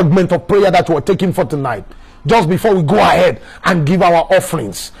last segment of prayer that we're taking for tonight. Just before we go ahead and give our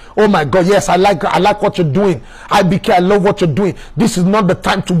offerings. Oh my God, yes, I like what you're doing. I love what you're doing. This is not the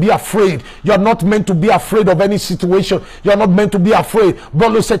time to be afraid. You're not meant to be afraid of any situation. You're not meant to be afraid.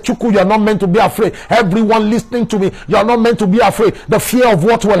 Brother Sechuku, you're not meant to be afraid. Everyone listening to me, you're not meant to be afraid. The fear of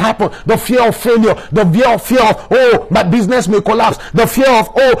what will happen, the fear of failure, the fear of, oh, my business may collapse, the fear of,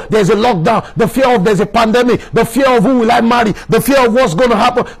 oh, there's a lockdown, the fear of there's a pandemic, the fear of who will I marry, the fear of what's going to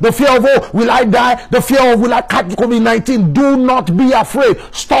happen, the fear of, oh, will I die, the fear of will I catch COVID-19. Do not be afraid.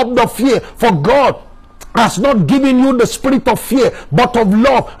 Stop the fear, for God has not given you the spirit of fear, but of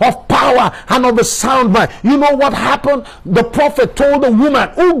love, of power, and of a sound mind. You know what happened? The prophet told the woman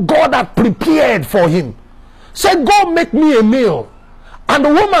who God had prepared for him, said, go make me a meal. And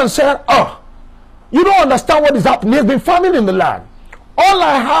the woman said, oh, you don't understand what is happening. There's been famine in the land. All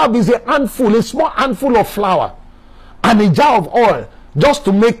I have is a small handful of flour and a jar of oil, just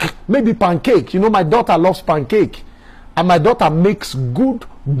to make maybe pancake. You know, my daughter loves pancake, and my daughter makes good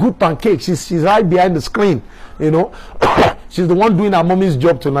pancakes. She's right behind the screen, you know. She's the one doing her mommy's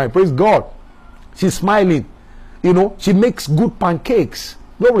job tonight. Praise God. She's smiling, you know. She makes good pancakes.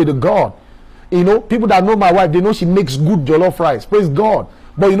 Glory to God. You know, people that know my wife, they know she makes good jollof rice. Praise God.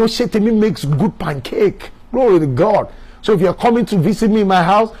 But you know, Shetemi makes good pancake. Glory to God. So if you're coming to visit me in my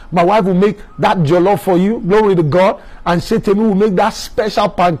house, my wife will make that jollof for you. Glory to God. And Shetemi will make that special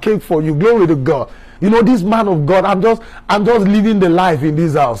pancake for you. Glory to God. You know, this man of God, I'm just living the life in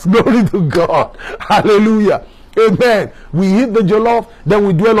this house. Glory to God. Hallelujah. Amen. We eat the jollof, then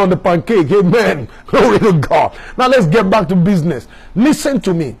we dwell on the pancake. Amen. Glory to God. Now let's get back to business. Listen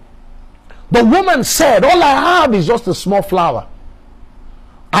to me. The woman said, all I have is just a small flour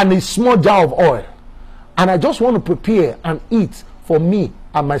and a small jar of oil. And I just want to prepare and eat for me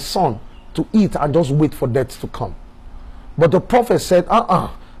and my son to eat and just wait for death to come. But the prophet said,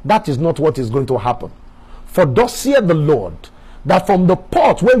 that is not what is going to happen. For thus saith the Lord, that from the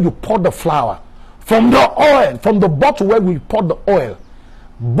pot where you pour the flour, from the oil, from the bottle where we pour the oil,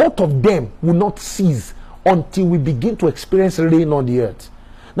 both of them will not cease until we begin to experience rain on the earth.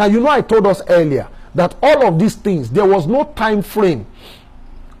 Now, you know, I told us earlier that all of these things, there was no time frame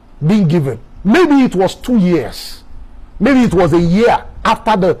being given. Maybe it was 2 years. Maybe it was a year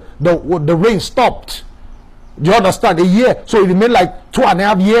after the rain stopped. Do you understand? A year. So it remained like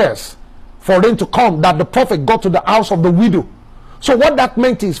 2.5 years for rain to come, that the prophet got to the house of the widow. So what that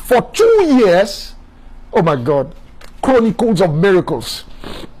meant is, for 2 years, oh my God, chronicles of miracles.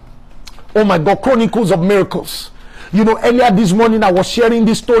 Oh my God, chronicles of miracles. You know, earlier this morning I was sharing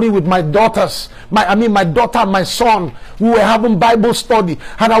this story with my daughters. My daughter and my son. We were having Bible study,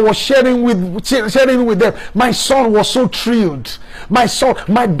 and I was sharing with them. My son was so thrilled. My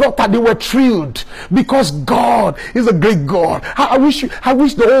daughter, they were thrilled, because God is a great God. I wish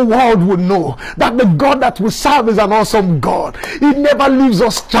the whole world would know that the God that we serve is an awesome God. He never leaves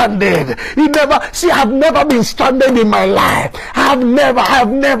us stranded. I've never been stranded in my life. I have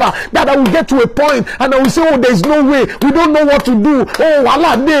never that I will get to a point and I will say, oh, there's no way Hey, we don't know what to do. Oh,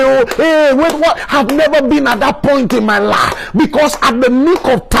 Allah, hey, wait, what? I've never been at that point in my life, because at the nick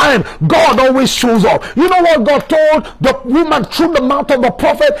of time, God always shows up. You know what God told the woman through the mouth of the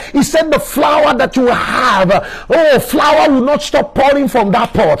prophet? He said, the flour that you have, flour will not stop pouring from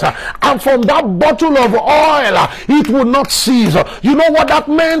that pot, and from that bottle of oil, it will not cease. You know what that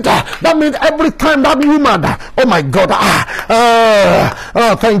meant? That means every time that woman, oh my God,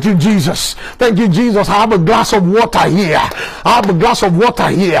 thank you, Jesus. Thank you, Jesus. I have a glass of water here. I have a glass of water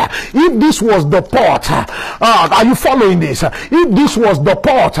here. If this was the pot, are you following this? If this was the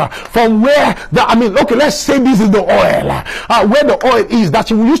pot from where okay, let's say this is the oil, where the oil is that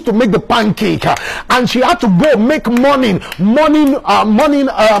she used to make the pancake, and she had to go make morning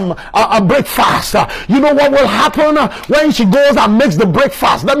breakfast. You know what will happen when she goes and makes the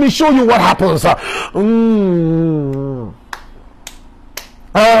breakfast? Let me show you what happens.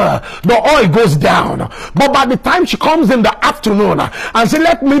 The oil goes down, but by the time she comes in the afternoon and say,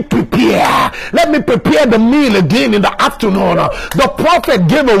 let me prepare the meal again in the afternoon, the prophet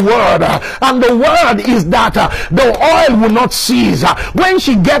gave a word, and the word is that the oil will not cease. When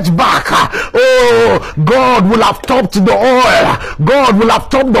she gets back, God will have topped the oil. God will have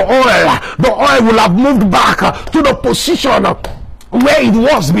topped the oil. The oil will have moved back to the position where it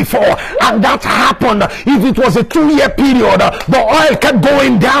was before. And that happened. If it was a 2-year period, the oil kept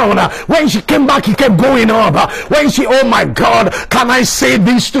going down. When she came back, it kept going up. When she, oh my God, can I say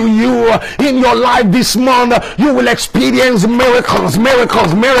this to you? In your life this month, you will experience miracles.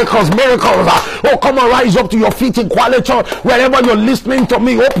 Oh, come on, rise up to your feet in Quality Church. Wherever you're listening to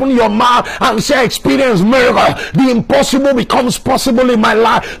me, open your mouth and say, experience miracle. The impossible becomes possible in my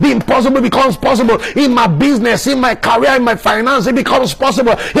life. The impossible becomes possible in my business, in my career, in my finance. It becomes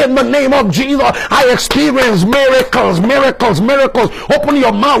possible in the name of Jesus. I experience miracles. Open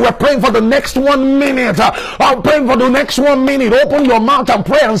your mouth. We're praying for the next 1 minute. I'm praying for the next 1 minute. Open your mouth and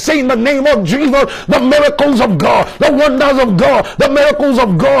pray and say, in the name of Jesus, the miracles of God, the wonders of God, the miracles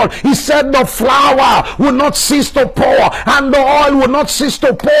of God. He said the flour will not cease to pour, and the oil will not cease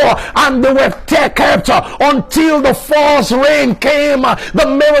to pour, and they were kept until the first rain came. The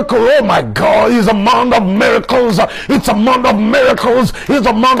miracle, oh my God, is a month of miracles. It's a month of miracles. It's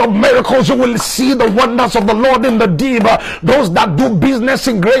a month of miracles. You will see the wonders of the Lord in the deep. Those that do business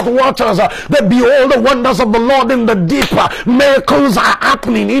in great waters, they behold the wonders of the Lord in the deep. Miracles are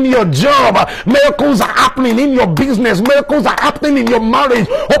happening in your job. Miracles are happening in your business. Miracles are happening in your marriage.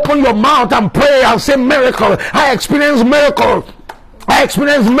 Open your mouth and pray and say, miracle. I experience miracle. I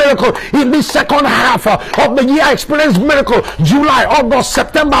experienced miracle in this second half of the year. I experienced miracle July, August,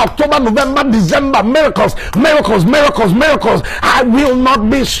 September, October, November, December. Miracles. I will not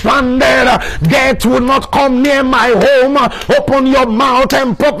be stranded. Death will not come near my home. Open your mouth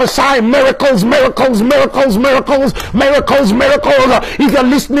and prophesy miracles. If you're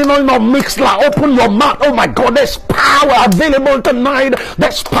listening on your Mixler, open your mouth. Oh my God, there's power available tonight.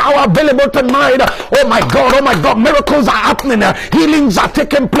 Oh my God, miracles are happening. Healings are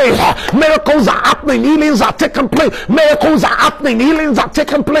taking place. Miracles are happening. Healings are taking place. Miracles are happening. Healings are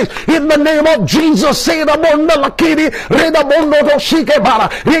taking place. In the name of Jesus, say the bondo la kiri, reda bondo do shike bara,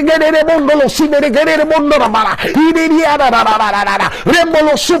 regede bondo lo sine regede bondo la bara, idi ya da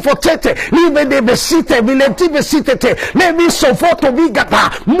rembolo sufotete, live de vesite, vileti vesitete, levi sofoto vigata,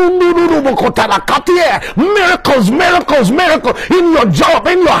 mundu bokota la katie. Miracles in your job,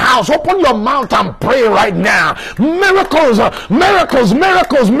 in your house. Open your mouth and pray right now. Miracles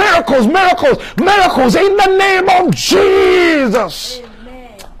in the name of Jesus.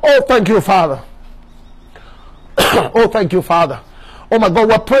 Amen. Oh, thank you, Father. Oh, thank you, Father. Oh my God,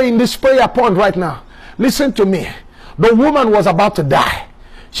 we're praying this prayer point right now. Listen to me. The woman was about to die.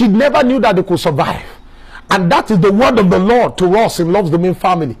 She never knew that they could survive. And that is the word of the Lord to us in Love's Domain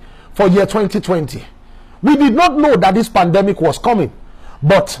family for year 2020. We did not know that this pandemic was coming.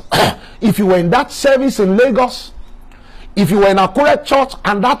 But if you were in that service in Lagos, if you were in Akure Church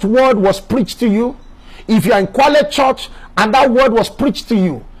and that word was preached to you, if you are in Quality Church and that word was preached to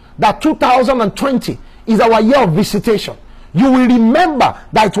you, that 2020 is our year of visitation, you will remember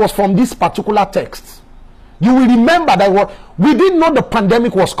that it was from this particular text. You will remember that we didn't know the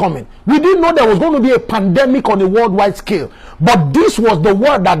pandemic was coming. We didn't know there was going to be a pandemic on a worldwide scale. But this was the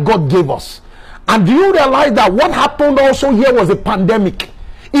word that God gave us. And do you realize that what happened also here was a pandemic?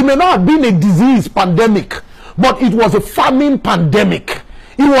 It may not have been a disease pandemic, but it was a famine pandemic.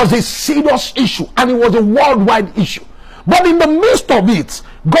 It was a serious issue, and it was a worldwide issue. But in the midst of it,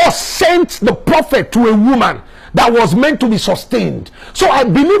 God sent the prophet to a woman that was meant to be sustained. So I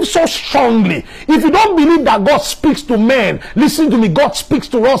believe so strongly. If you don't believe that God speaks to men, listen to me, God speaks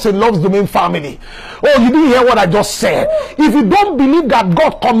to us in Love's Domain family. Oh, you didn't hear what I just said. If you don't believe that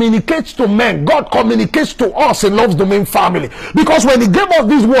God communicates to men, God communicates to us in Love's Domain family. Because when he gave us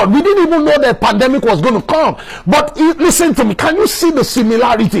this word, we didn't even know that pandemic was going to come. But listen to me, can you see the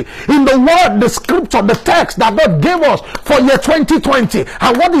similarity in the word, the scripture, the text that God gave us for year 2020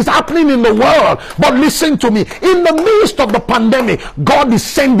 and what is happening in the world? But listen to me, in the midst of the pandemic, God is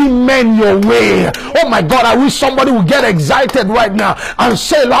sending men your way. Oh my God, I wish somebody would get excited right now and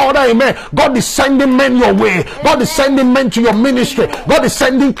say louder amen. God is sending men your way. God is sending men to your ministry. God is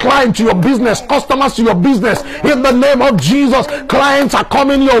sending clients to your business, customers to your business. In the name of Jesus, clients are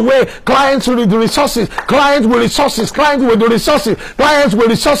coming your way. Clients with the resources, clients with resources, clients with the resources, clients with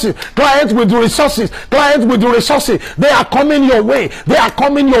resources, clients with the resources, clients with the resources. They are coming your way. They are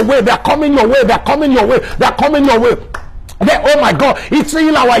coming your way. They are coming your way. They are coming your way. They are coming your way. Oh my God, it's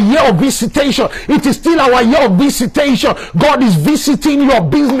still our year of visitation. It is still our year of visitation. God is visiting your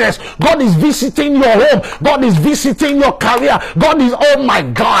business. God is visiting your home. God is visiting your career. God is, oh my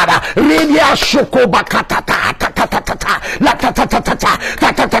God, there's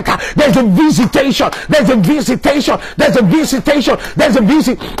a visitation. There's a visitation. There's a visitation. There's a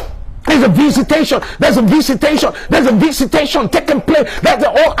visitation. There's a visitation. There's a visitation. There's a visitation taking place. There's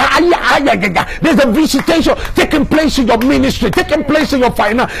a visitation taking place in your ministry, taking place in your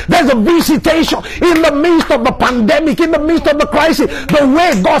finance. There's a visitation in the midst of the pandemic, in the midst of the crisis. The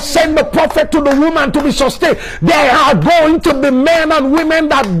way God sent the prophet to the woman to be sustained, there are going to be men and women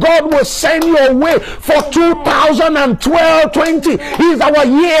that God will send your way for 2012-20 is our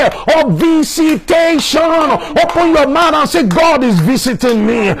year of visitation. Open your mouth and say, God is visiting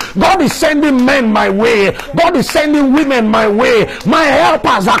me. God is sending men my way. God is sending women my way. My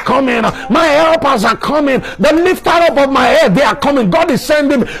helpers are coming. My helpers are coming. The lifter up of my head, they are coming. God is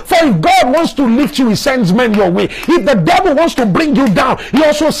sending. For if God wants to lift you, he sends men your way. If the devil wants to bring you down, he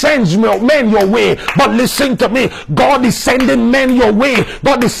also sends men your way. But listen to me, God is sending men your way.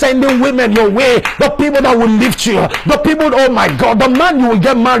 God is sending women your way. The people that will lift you, the people, oh my God, the man you will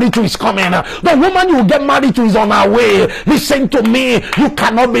get married to is coming. The woman you will get married to is on her way. Listen to me, you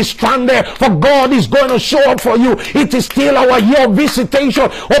cannot be stranded, for God is going to show up for you. It is still our year of visitation.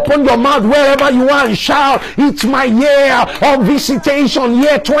 Open your mouth wherever you are and shout, it's my year of visitation.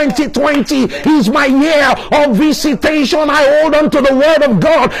 Year 2020 is my year of visitation. I hold on to the word of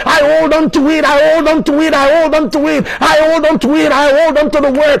God. I hold on to it. I hold on to it. I hold on to it. I hold on to it. I hold on to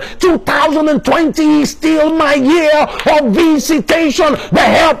the word. 2020 is still my year of visitation. The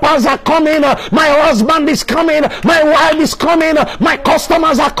helpers are coming. My husband is coming. My wife is coming. My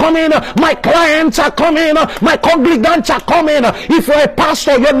customers are coming. My clients are coming. My congregants are coming. If you're a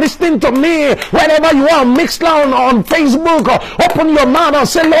pastor, you're listening to me. Wherever you are, mixed down on Facebook, open your mouth and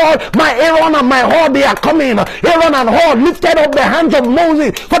say, Lord, my Aaron and my Hur, they are coming. Aaron and Hur lifted up the hands of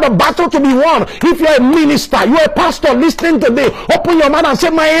Moses for the battle to be won. If you're a minister, you're a pastor listening today, open your mouth and say,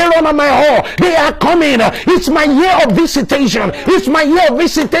 my Aaron and my Hur, they are coming. It's my year of visitation. It's my year of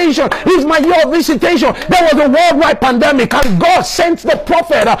visitation. It's my year of visitation. There was a worldwide pandemic and God sent the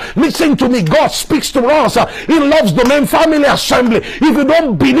prophet. Listen to me, God speaks to us in Love's Domain Family Assembly. If you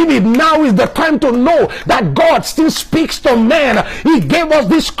don't believe it, now is the time to know that God still speaks to men. He gave us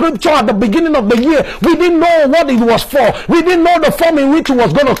this scripture at the beginning of the year. We didn't know what it was for. We didn't know the form in which it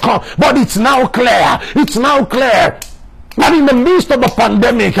was going to come. But it's now clear. It's now clear. But in the midst of the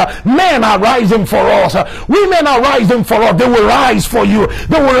pandemic, men are rising for us. Women are rising for us. They will rise for you.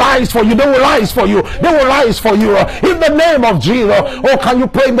 They will rise for you. They will rise for you. They will rise for you. In the name of Jesus. Oh, can you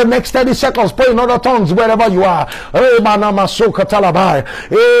pray in the next 30 seconds? Pray in other tongues wherever you are.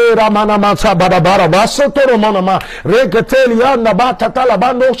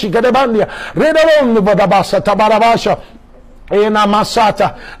 Ena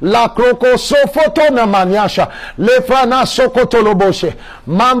masata la kroko sofotona manyasha lefrana sokotoloboshe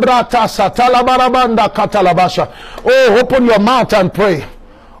mambrata satalabarabanda katalabasha. Oh, open your mouth and pray.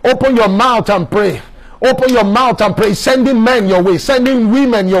 Open your mouth and pray. Open your mouth and pray. Sending men your way, sending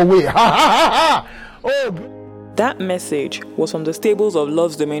women your way. Ha ha ha ha. Oh. That message was from the stables of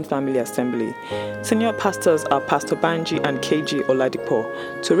Love's Domain Family Assembly. Senior pastors are Pastor Banji and KG Oladipo.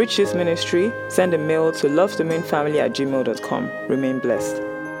 To reach this ministry, send a mail to lovesdomainfamily@gmail.com. Remain blessed.